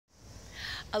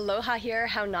Aloha here,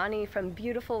 Haunani from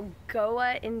beautiful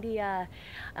Goa, India.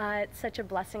 It's such a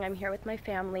blessing. I'm here with my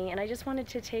family, and I just wanted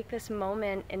to take this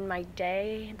moment in my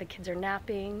day. The kids are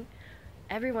napping.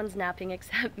 Everyone's napping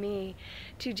except me,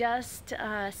 to just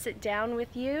sit down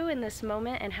with you in this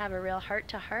moment and have a real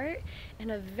heart-to-heart in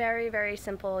a very, very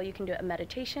simple, you can do it a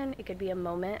meditation, it could be a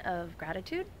moment of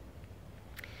gratitude.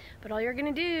 But all you're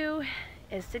gonna do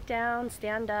is sit down,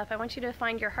 stand up. I want you to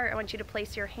find your heart. I want you to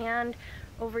place your hand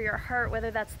over your heart, whether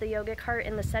that's the yogic heart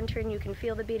in the center and you can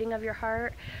feel the beating of your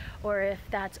heart, or if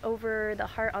that's over the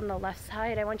heart on the left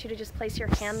side, I want you to just place your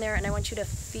hand there and I want you to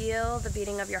feel the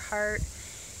beating of your heart.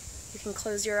 You can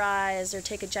close your eyes or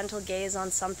take a gentle gaze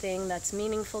on something that's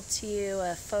meaningful to you,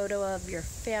 a photo of your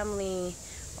family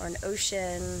or an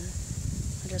ocean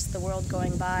or just the world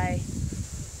going by.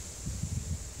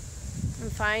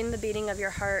 And find the beating of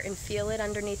your heart and feel it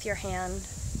underneath your hand.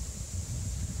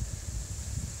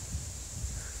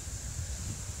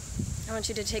 I want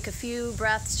you to take a few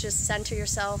breaths, just center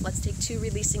yourself. Let's take 2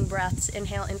 releasing breaths.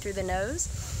 Inhale in through the nose,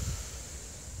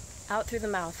 out through the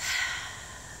mouth.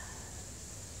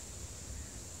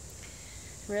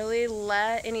 Really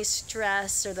let any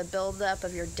stress or the buildup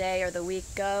of your day or the week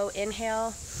go.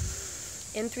 Inhale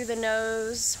in through the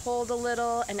nose, hold a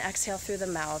little, and exhale through the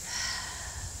mouth.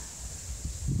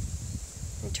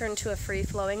 Return to a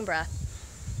free-flowing breath.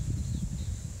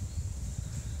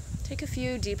 Take a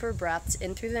few deeper breaths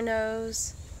in through the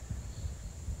nose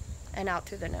and out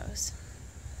through the nose.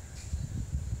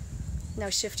 Now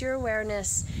shift your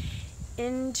awareness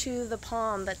into the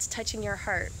palm that's touching your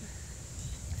heart.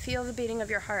 Feel the beating of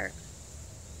your heart.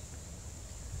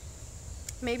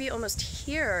 Maybe almost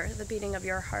hear the beating of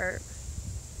your heart.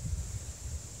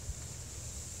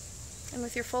 And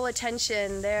with your full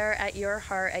attention there at your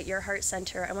heart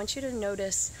center, I want you to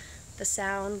notice the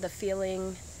sound, the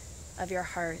feeling of your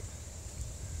heart.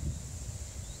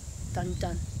 Dun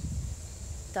dun,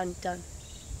 dun dun,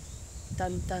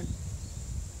 dun dun.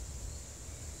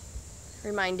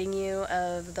 Reminding you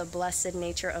of the blessed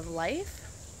nature of life.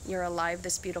 You're alive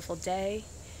this beautiful day.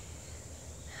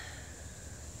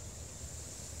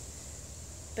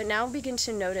 But now begin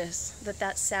to notice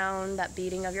that sound, that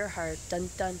beating of your heart, dun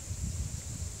dun,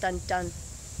 dun dun,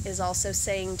 is also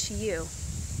saying to you,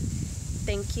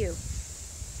 thank you,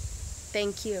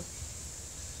 thank you,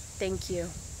 thank you.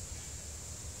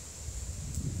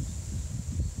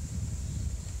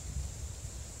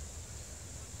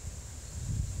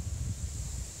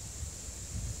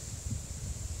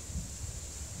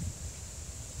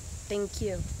 Thank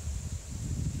you,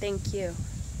 thank you,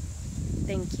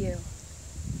 thank you.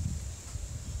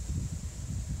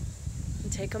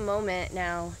 And take a moment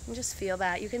now and just feel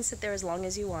that. You can sit there as long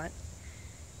as you want,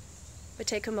 but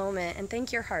take a moment and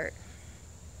thank your heart.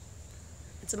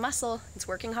 It's a muscle, it's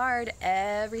working hard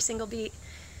every single beat.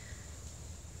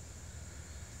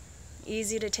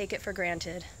 Easy to take it for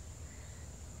granted.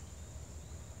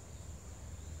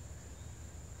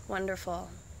 Wonderful.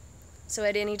 So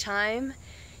at any time,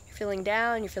 you're feeling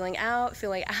down, you're feeling out,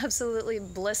 feeling absolutely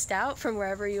blissed out from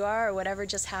wherever you are or whatever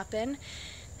just happened,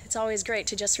 it's always great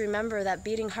to just remember that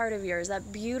beating heart of yours,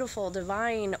 that beautiful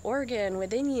divine organ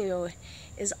within you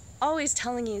is always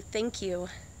telling you thank you,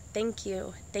 thank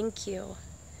you, thank you.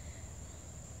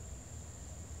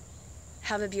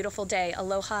 Have a beautiful day.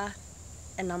 Aloha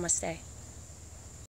and namaste.